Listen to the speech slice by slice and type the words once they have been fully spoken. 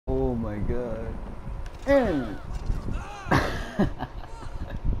Oh my god.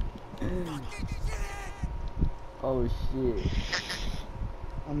 Oh shit.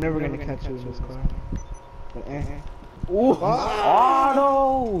 I'm never gonna catch you in this car. But Ooh. Oh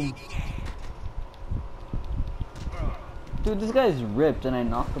no! Dude, this guy's ripped and I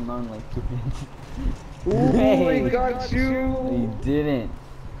knocked him down in like 2 minutes. Ooh, Hey, he got you! he didn't.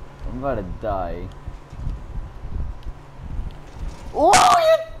 I'm about to die. Oh,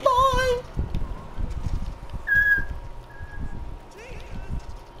 you died!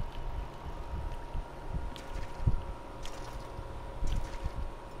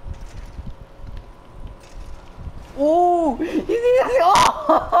 Oh, you see this?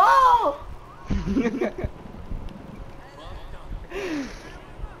 Oh!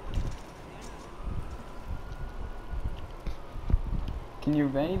 Can your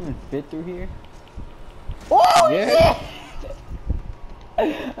van even fit through here? Oh yeah!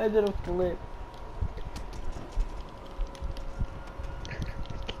 I did a flip.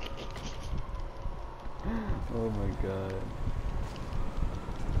 Oh my god.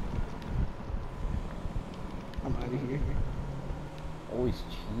 I'm out of here. Always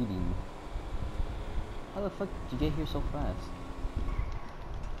cheating. How the fuck did you get here so fast?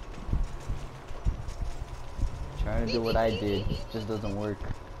 Trying to do what I did, just doesn't work.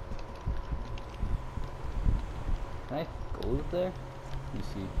 Can I go up there? Let me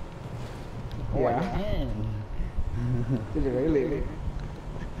see. Oh, yeah. I can. Did it really?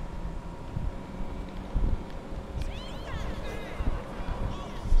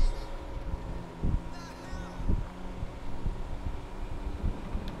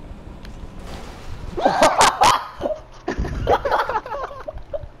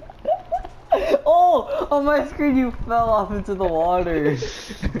 Oh! On my screen you fell off into the water.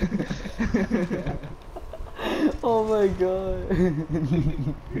 Oh my god.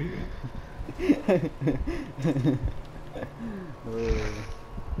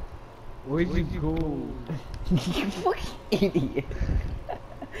 Where'd you go? You fucking idiot.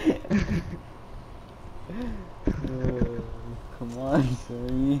 Come on,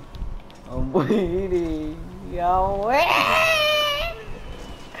 sorry. I'm waiting. I'm waiting.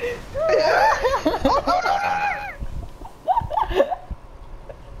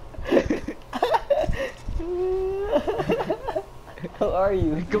 How are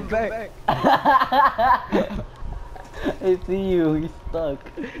you? Come back. I see you. You're stuck.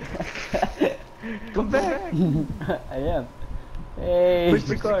 Come back. I am. Hey. Push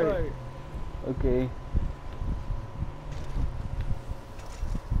the car. Okay.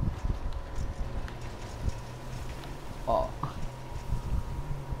 Oh.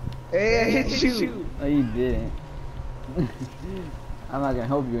 Hey, I hit you. No, you didn't. I'm not gonna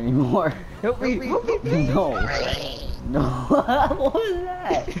help you anymore. Help me. Help me, please. No. No. What was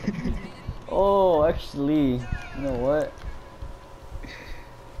that? Oh, actually, you know what?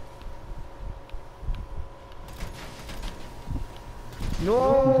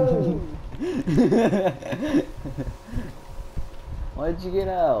 No. Why did you get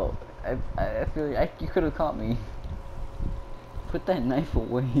out? I feel like you could have caught me. Put that knife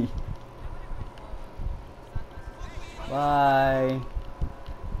away. Bye.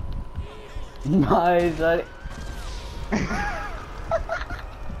 Bye, Sonny.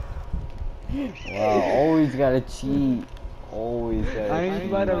 Wow, always gotta cheat. Always gotta I ain't cheat.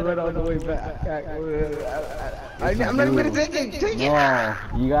 about to run all the way back. I'm not even gonna take it. Take it. No,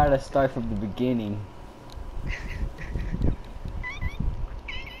 you gotta start from the beginning.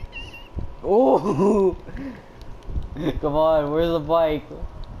 Oh! Come on, where's the bike?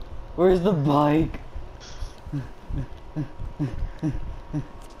 Where's the bike?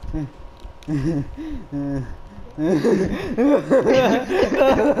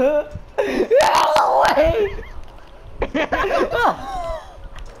 Out of the way!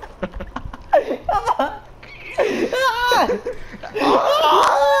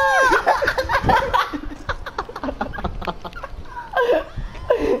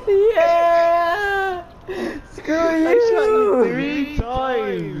 Yeah! Screw you! I shot you 3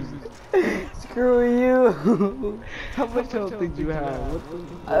 times. Screw you! How much health did you have?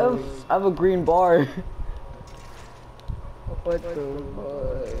 I have a green bar. What the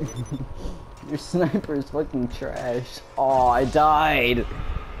fuck? Your sniper is fucking trash. Oh, I died.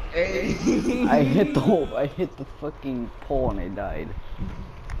 Hey. I hit the fucking pole and I died.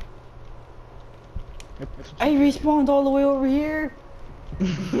 I respawned all the way over here.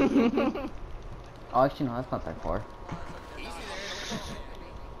 Oh, actually no, that's not that far.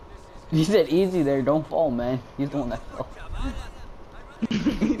 He said easy there, don't fall, man. He's the one that fell.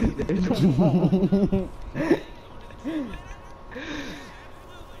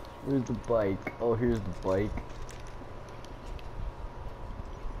 Where's the bike? Oh, here's the bike.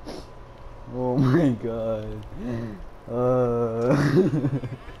 Oh my god. Oh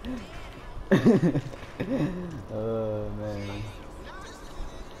man.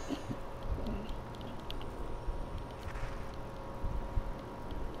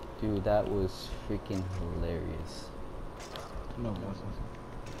 Dude, that was freaking hilarious. No, it wasn't.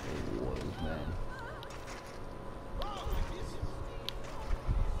 It was, man.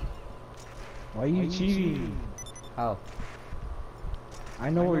 Why are you cheating? How? I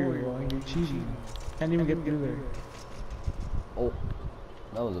know where you're going. You're cheating. Can't even get through there. Oh,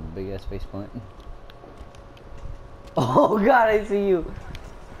 that was a big ass face plant. Oh god, I see you.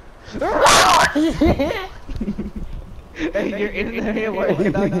 Hey, you're in there. Why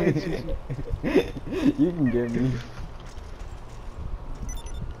can I get you? You can get me.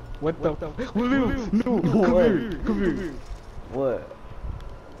 What the? William, no, come here, come here. What?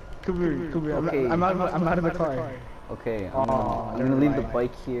 Come here, come here. Okay. I'm out of the car. Okay, Oh, I'm never gonna leave the mind.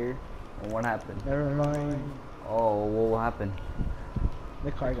 bike here. And what happened? Never mind. Oh, what happened?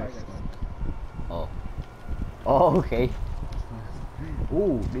 The car got stuck. Oh. Oh, okay.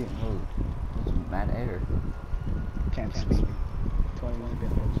 Ooh, damn, that was mad air. Can't speak. 21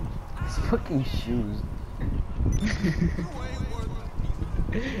 damage. These fucking shoes.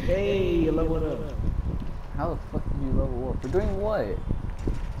 Hey, you leveled up. How the fuck did you level up? For doing what?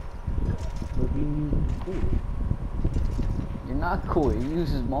 For being cool. You're not cool, he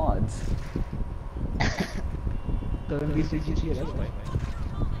uses mods. So then we see GTA, that's why.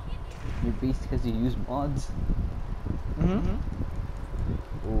 You're beast because you use mods? Mm-hmm.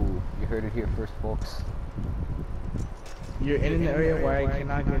 Ooh, you heard it here first, folks. You're in an area where I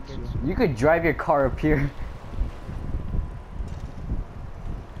cannot get you. You could drive your car up here.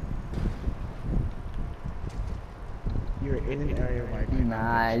 You're in an area where I cannot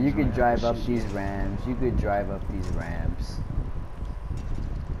Nah, get you could drive up Shit. these ramps. You could drive up these ramps.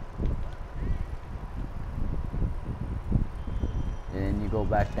 And then you go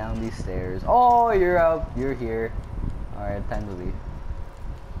back down these stairs. Oh, you're up. You're here. Alright, time to leave.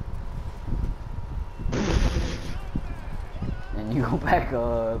 And you go back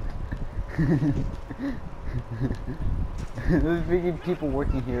up. There's freaking people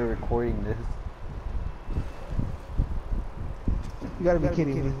working here recording this. You gotta be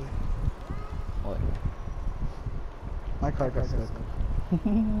kidding me. What? My car got stuck.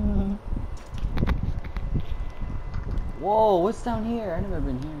 Whoa, what's down here? I've never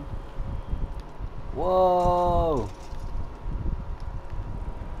been here. Whoa.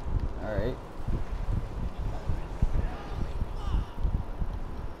 Alright.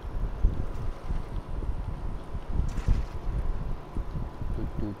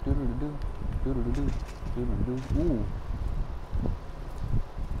 Ooh.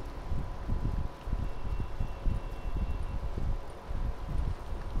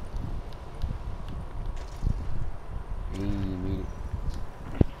 Hey, you made it.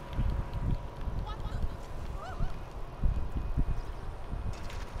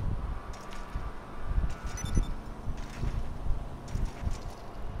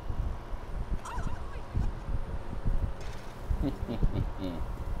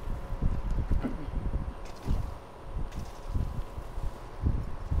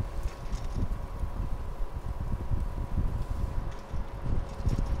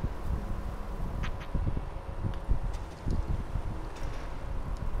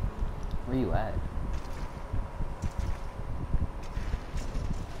 Where you at?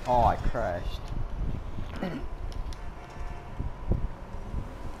 Oh, I crashed.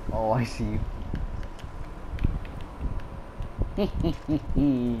 Oh, I see you.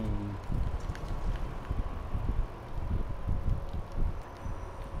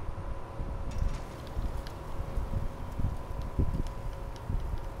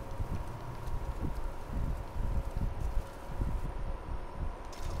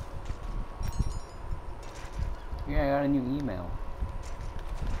 Yeah, I got a new email.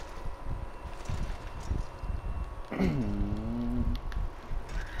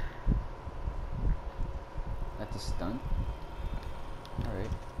 That's a stunt. Alright.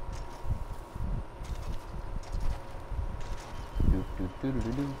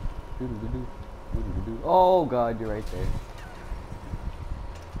 Oh god, you're right there.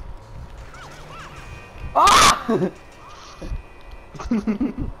 Ah!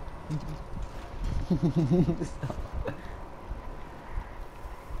 Stop.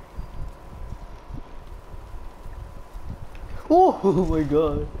 Oh my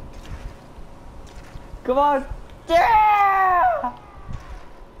god. Come on. Yeah!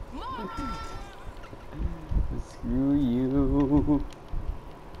 Screw you.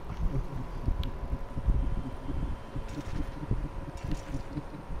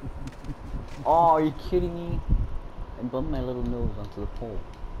 Oh, are you kidding me? I bumped my little nose onto the pole.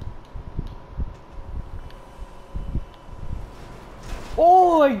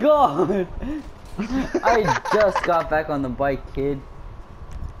 Oh my god! I just got back on the bike, kid.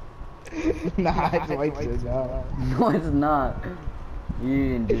 Nah, it's white shit now. No, it's not. You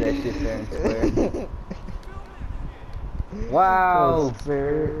didn't do that shit fair and square. Wow!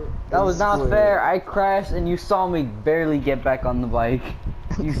 Fair. That was not fair. I crashed and you saw me barely get back on the bike.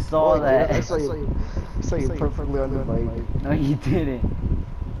 You saw that. I saw you perfectly on the bike. No, you didn't.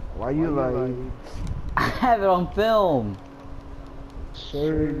 Why you lying? I have it on film.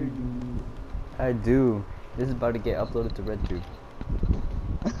 Sure you do. I do. This is about to get uploaded to RedTube.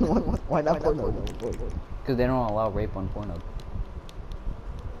 Why not porno? Because they don't allow rape on Pornhub.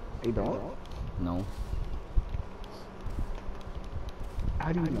 They don't? No.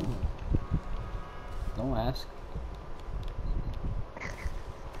 How do you know? Don't ask.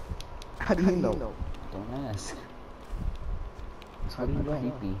 How do you know? Don't ask. It's How do you know?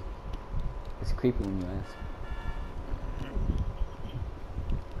 creepy. It's creepy when you ask.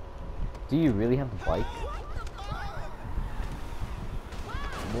 Do you really have the bike?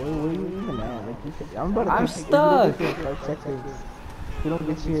 Boy, what are you even at? Like, you said, I'm stuck! If you don't get here in 5 seconds. If you don't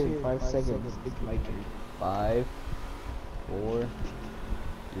get here in 5 seconds, it's my turn. 5, 4,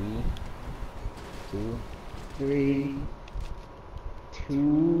 3, 2. 3,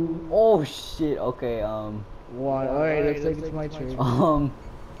 2, Oh shit, okay, 1. Alright, looks like it's my turn.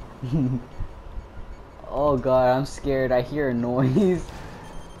 Oh god, I'm scared. I hear a noise.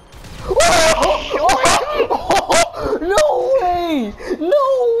 No way!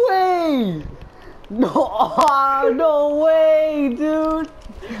 No way! No, no way, dude!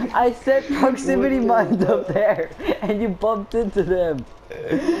 I set proximity mines up there, and you bumped into them.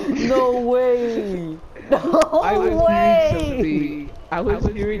 No way! No way! I was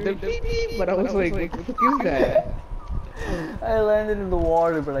hearing the beep beep, but I was like, what the fuck is that? I landed in the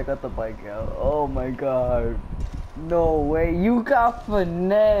water, but I got the bike out. Oh my god. No way. You got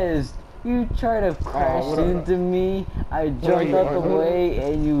finessed. You tried to crash into me. I jumped out the way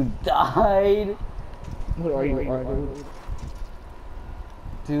and you died. What are you, Arnold?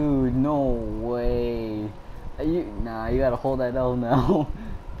 Dude, no way. Nah, you gotta hold that L now.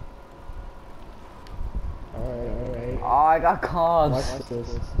 Alright. Oh, I got caught. Watch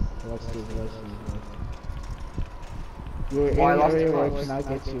this. You're in an area where I cannot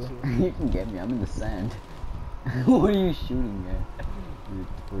get you. You can get me, I'm in the sand. What are you shooting at?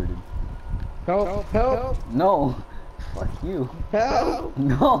 You're retarded. Help! Help! No! Fuck you. Help!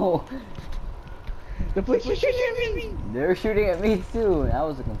 No! The police are shooting at me! They're shooting at me too, and I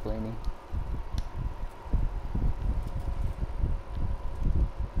wasn't complaining.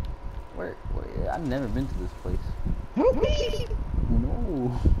 Where? I've never been to this place. Help me!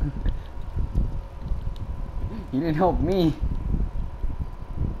 No. You didn't help me.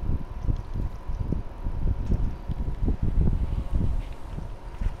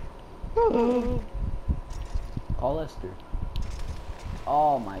 Call Esther.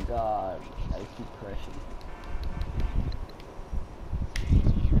 Oh my god. I keep crashing.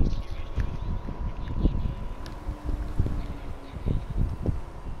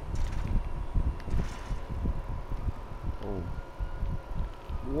 Oh.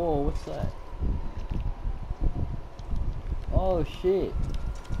 Whoa, what's that? Oh shit.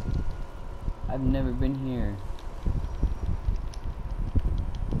 I've never been here.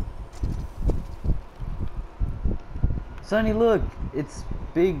 Sonny, look! It's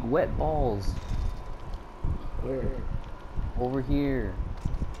big wet balls. Where? Over here.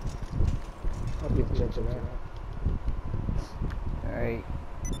 I'll be able to check it out. Alright.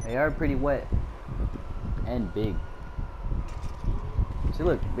 They are pretty wet. And big. See,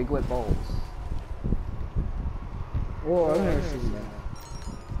 look, big wet balls. Oh, I've never seen that.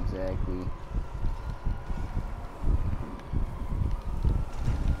 Exactly.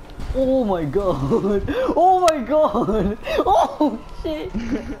 Oh my god! Oh my god! Oh shit!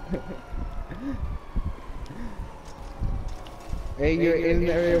 Hey, you're in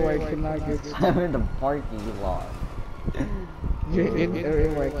the area where I cannot get you. I'm in the parking lot. You're in the area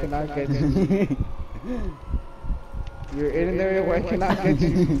where I cannot get you. You're in an area where I cannot get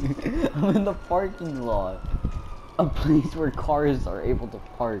you. I'm in the parking lot. A place where cars are able to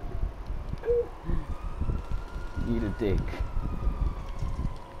park. Need a dick.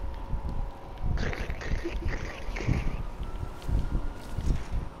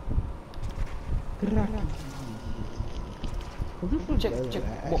 Check.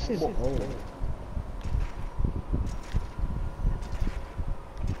 Whoa.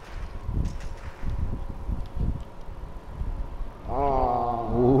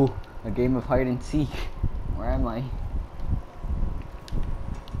 Oh. Ooh, a game of hide and seek. Where am I?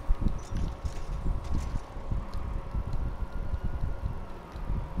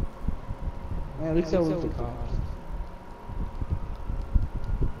 Man, at least I was the cops.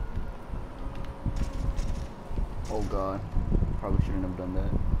 Oh god. Probably shouldn't have done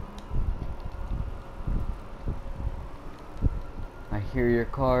that. I hear your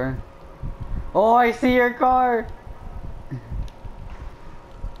car. Oh, I see your car!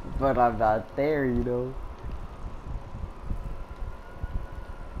 But I'm not there, you know.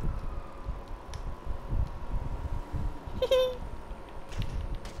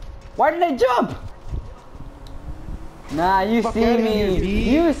 Why did I jump? Nah, you see me.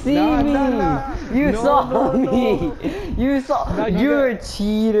 You see me. You saw me. You saw. You're a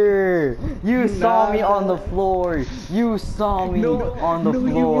cheater. You saw me on the floor. You saw me on the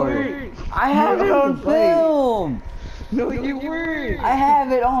floor. I have it on film. No, you weren't. I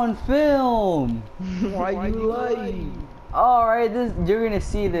have it on film. Why you lying? All right, you're gonna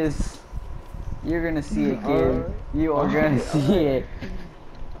see this. You're gonna see it, kid. You are gonna see it.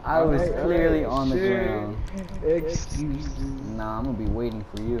 I was clearly on the ground. Excuses. Nah, I'm gonna be waiting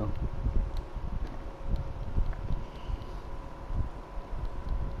for you.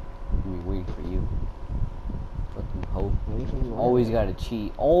 I'm gonna be waiting for you. Fucking hoe. Always gotta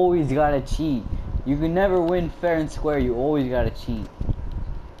cheat. Always gotta cheat. You can never win fair and square. You always gotta cheat.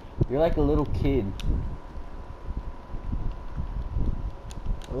 You're like a little kid.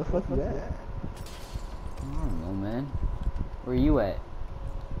 What the fuck is that? I don't know, man. Where you at?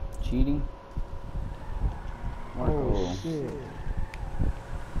 Cheating? Marco. Oh shit.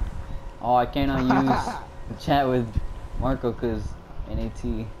 Oh, I cannot use the chat with Marco because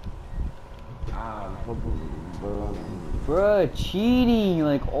NAT. Bruh, cheating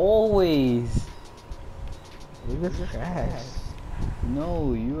like always. You're just trash.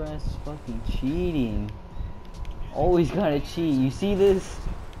 No, your ass is fucking cheating. Always gotta cheat. You see this?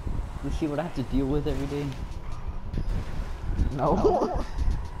 You see what I have to deal with every day? No.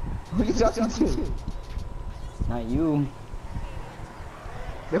 Who you talking to? Not you.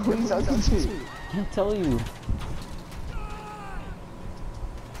 Then who you talking to? Can't tell you.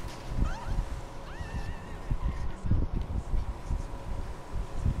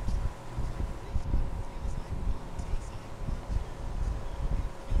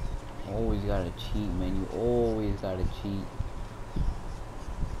 Always gotta cheat, man. You always gotta cheat.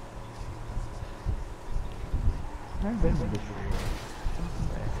 I've been with this.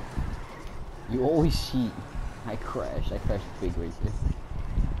 You always cheat. I crashed big races.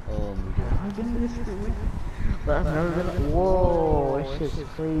 Oh my god. I've been with this. But I've never been. Whoa, that shit's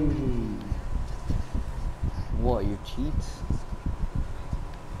crazy. What, your cheats?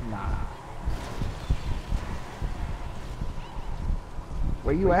 Nah.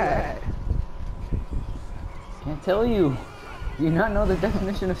 Where you at? Can't tell you. Do you not know the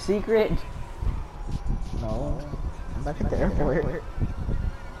definition of secret? No. I'm back at the airport.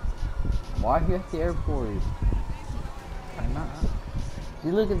 Why are you at the airport? I'm not.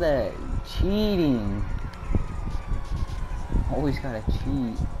 See, look at that. Cheating. Always gotta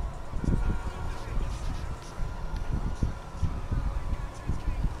cheat.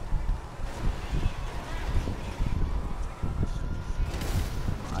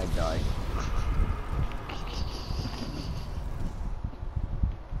 I died.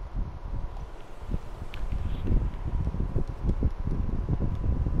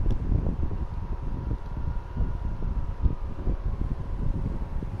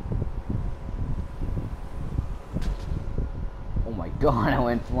 Oh my god, I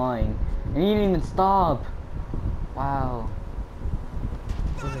went flying. And he didn't even stop. Wow.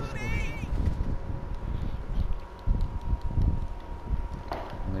 I'm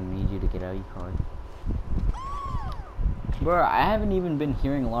gonna need you to get out of your car. Bro, I haven't even been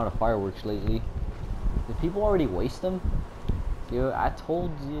hearing a lot of fireworks lately. Did people already waste them? Dude, I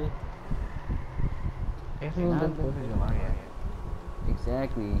told you.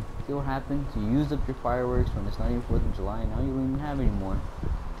 Exactly. See what happens? You used up your fireworks when it's not even 4th of July, and now you don't even have any more.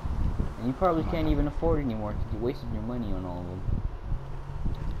 And you probably can't even afford it anymore because you wasted your money on all of them.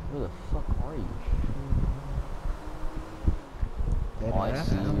 Where the fuck are you? Oh, I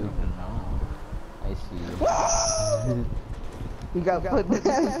see you. I see you. You got put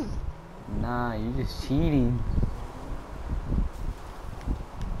down. Nah, you're just cheating.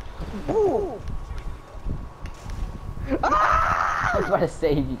 Ooh. I was about to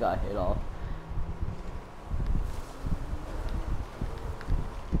say you got hit off.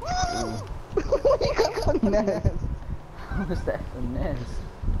 You got finesse. How was that finesse?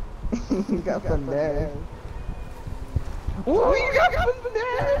 You got finesse. Oh, you got from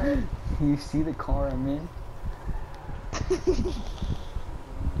there! You see the car I'm in?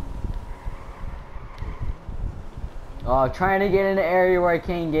 Oh, trying to get in an area where I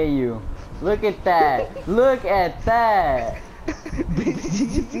can't get you. Look at that. Look at that. Did you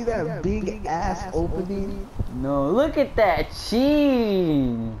see that big ass opening? No, look at that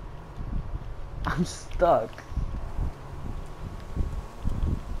cheating. I'm stuck.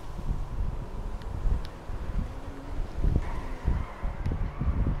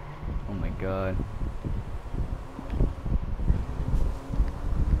 Oh my god.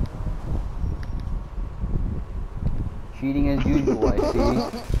 Cheating as usual, I see.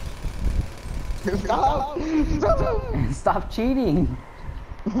 Stop! Stop! Stop cheating.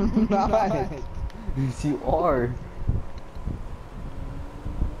 Nice. Yes, you are.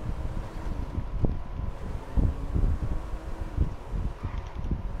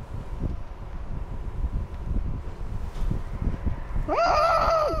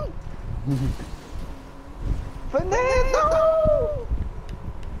 Fernando!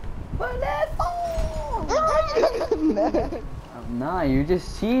 Fernando! Nah, you're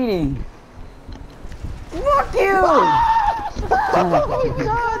just cheating. Fuck you! Oh my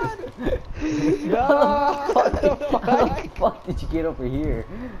god! No! How the fuck did you get over here?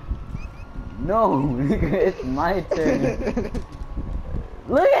 No, it's my turn.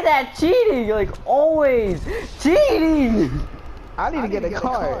 Look at that cheating! You're like always cheating! I need to get a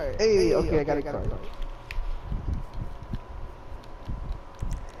car. Hey, okay, I got a car.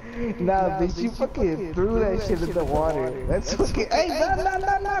 Nah, bitch, you fucking threw that shit in the water. That's fucking. Hey,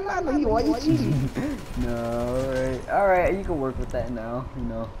 no, why you cheating? No, alright, you can work with that now, you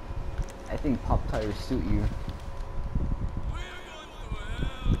know. I think pop tires suit you.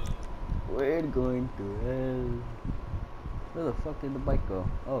 We're going to hell. Where the fuck did the bike go?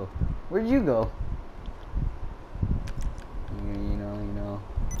 Oh, where'd you go? You know.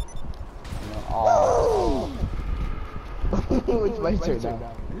 Oh. It's my turn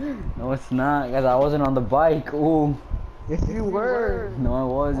now. No, it's not, guys. I wasn't on the bike. Ooh. Yes, you were. No, I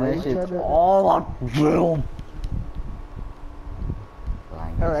wasn't. That shit's to... all on film.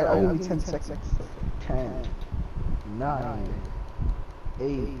 Alright, I'll give you 10 seconds. 10, 9,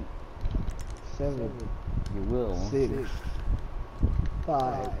 8, 7, You will. 6,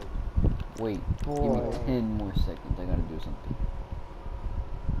 5. Wait, 4, give me 10 more seconds. I gotta do something.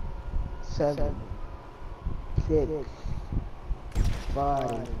 7, 6,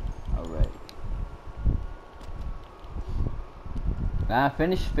 5. Alright. Nah,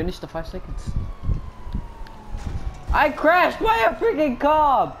 finish the 5 seconds. I crashed by a freaking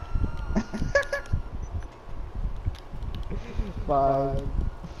cob! 5,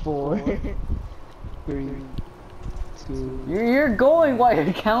 4, 3, 2. You're going while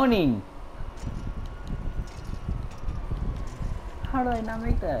you're counting. How did I not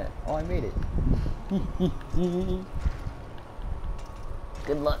make that? Oh, I made it.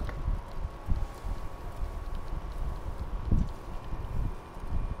 Good luck.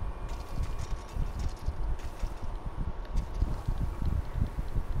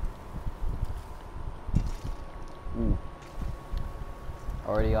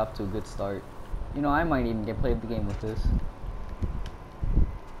 Already off to a good start. You know, I might even get played the game with this.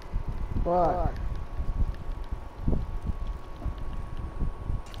 Fuck.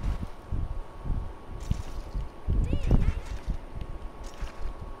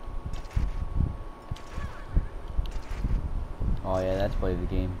 Oh yeah, that's play the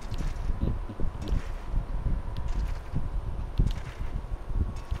game.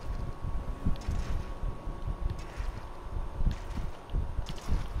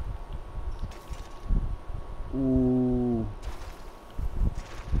 Ooh.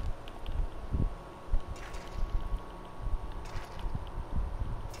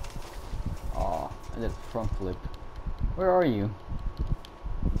 Oh, I did a front flip. Where are you?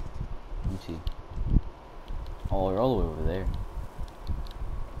 Let me see. Oh, you're all the way over there.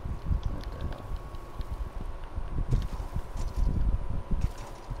 What the hell?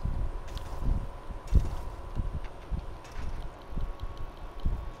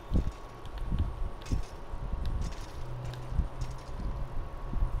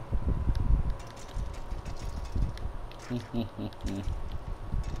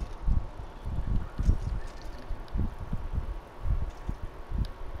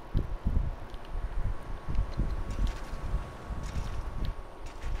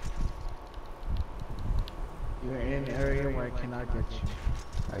 You're in an area where I cannot get you.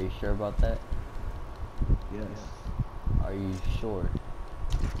 Are you sure about that? Yes. Are you sure?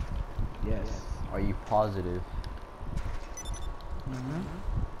 Yes. Are you positive? Mm-hmm.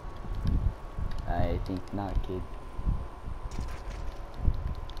 I think not, kid.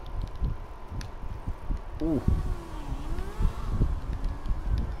 Ooh.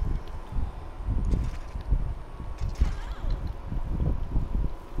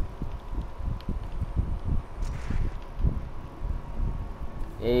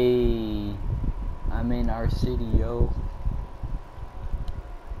 Hey, I'm in our city, yo.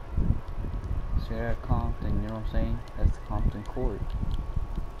 Straight out of Compton, you know what I'm saying? That's Compton Court.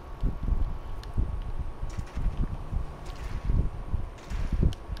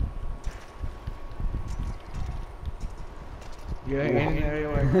 You're in an area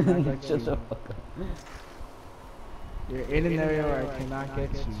where I cannot get Shut you. the fuck up. You're in an area where I cannot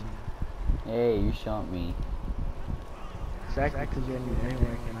get you. Hey, you shot me. Exactly because you're in an area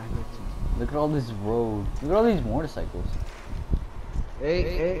where I cannot get you. Look at all this road. Look at all these motorcycles.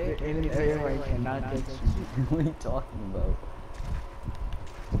 Hey, you're in an area where I cannot get you. What are you talking about?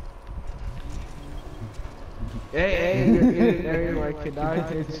 Hey, you're in an area where I cannot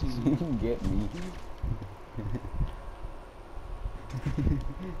get You you. can get me.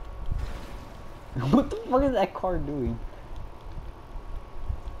 What the fuck is that car doing?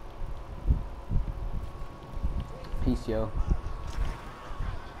 Peace, yo.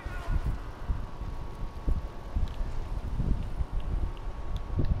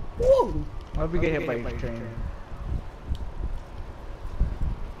 Woo! I hope we get hit by a train.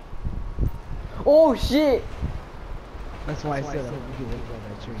 Oh shit! That's why I said I hope we get hit by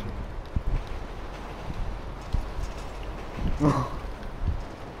that train.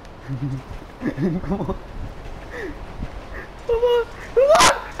 Come on. Come on!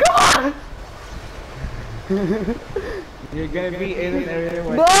 Come on! You're gonna be in an area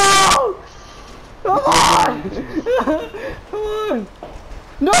where No! Come on! Come on!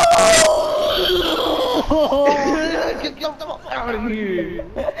 No! Get the fuck out of here! You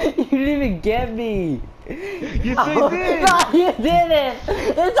didn't even get me! Yes, I did! No, you didn't!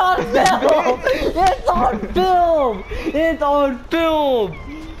 It's on film! It's on film! It's on film!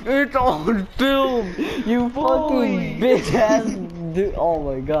 It's on film! You fucking bitch ass dude! Oh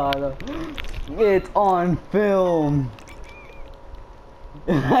my god! It's on film!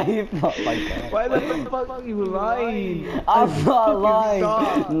 Oh my god! Why the fuck are you lying? I'm not lying!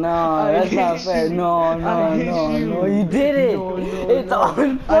 Stop. No, that's not fair! No, no, you did it! It's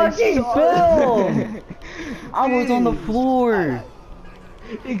on fucking film! I was on the floor!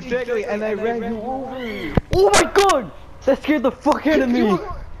 Exactly, and I ran you over! Oh my god! That scared the fuck out of me!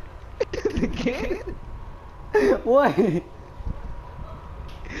 Again? What? Wait,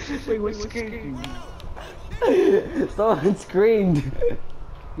 what scared you? Someone screamed.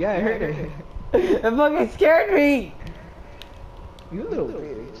 Yeah, I heard it. It fucking scared me! You little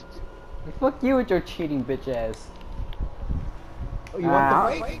bitch. Fuck you with your cheating bitch ass. Oh, you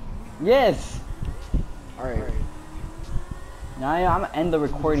want the fight? Yes! Alright. Now I'm gonna end the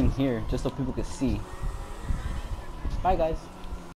recording here just so people can see. Bye guys.